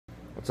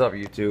What's up,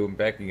 YouTube?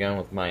 Back again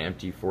with my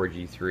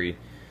Mt4g3.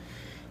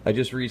 I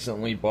just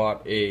recently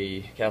bought a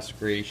Castle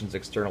Creations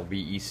external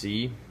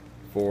VEC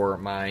for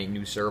my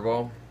new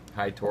servo.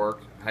 High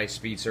torque, high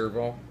speed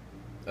servo.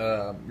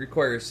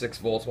 Requires 6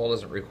 volts. Well, it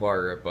doesn't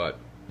require it, but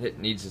it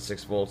needs the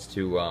 6 volts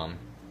to,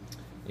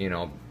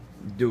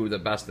 do the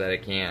best that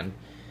it can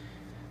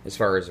as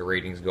far as the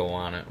ratings go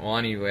on it. Well,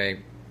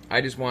 anyway, I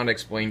just wanted to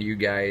explain to you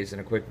guys in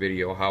a quick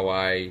video how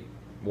I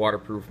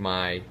waterproof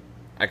my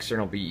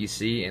external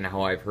VEC and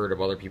how I've heard of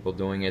other people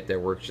doing it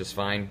that works just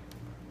fine.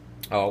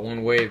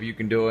 One way if you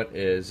can do it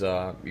is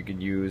you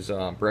can use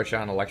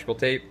brush-on electrical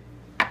tape,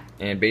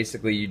 and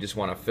basically you just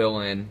want to fill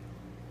in,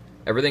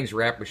 everything's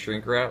wrapped with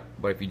shrink wrap,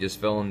 but if you just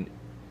fill in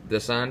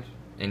this end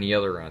and the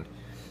other end,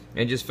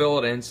 and just fill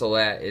it in so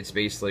that it's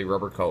basically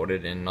rubber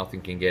coated and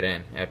nothing can get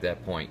in at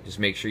that point. Just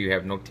make sure you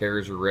have no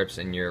tears or rips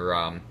in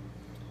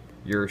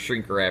your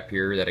shrink wrap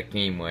here that it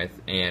came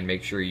with, and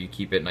make sure you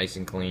keep it nice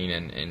and clean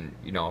and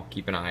you know,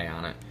 keep an eye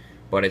on it.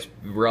 But it's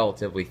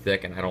relatively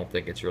thick and I don't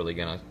think it's really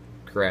gonna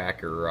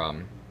crack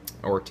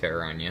or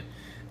tear on you.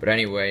 But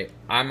anyway,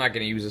 I'm not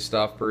gonna use this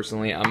stuff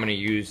personally. I'm gonna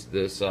use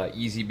this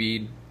Easy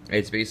Bead.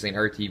 It's basically an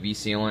RTV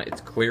sealant.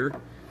 It's clear.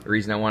 The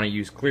reason I want to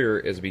use clear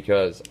is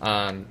because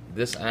on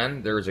this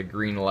end there's a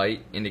green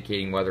light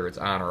indicating whether it's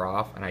on or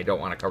off, and I don't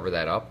want to cover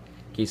that up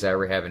in case I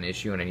ever have an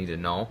issue and I need to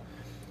know.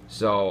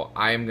 So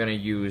I'm going to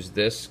use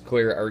this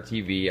clear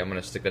RTV. I'm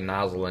going to stick a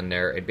nozzle in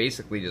there and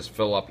basically just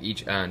fill up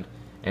each end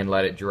and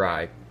let it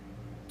dry,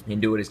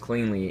 and do it as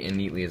cleanly and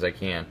neatly as I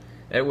can.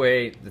 That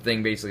way the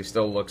thing basically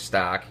still looks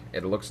stock,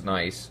 it looks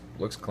nice,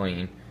 looks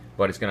clean,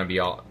 but it's going to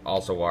be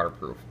also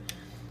waterproof.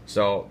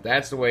 So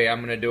that's the way I'm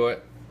going to do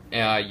it.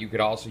 You could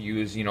also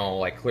use, you know,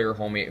 like clear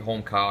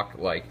home caulk,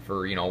 like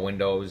for, you know,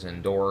 windows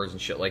and doors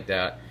and shit like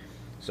that.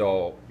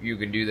 So you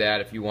can do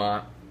that if you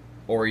want,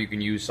 or you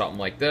can use something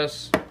like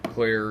this,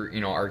 clear,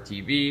 you know,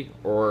 RTV,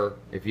 or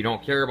if you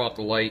don't care about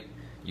the light,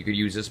 you could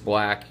use this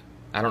black.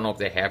 I don't know if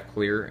they have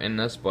clear in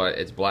this, but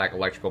it's black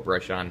electrical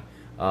brush-on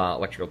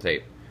electrical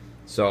tape.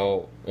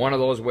 So one of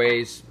those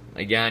ways,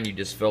 again, you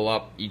just fill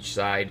up each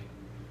side,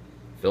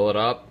 fill it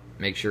up,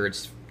 make sure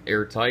it's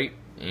airtight,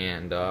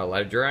 and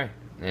let it dry.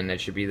 And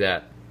that should be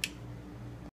that.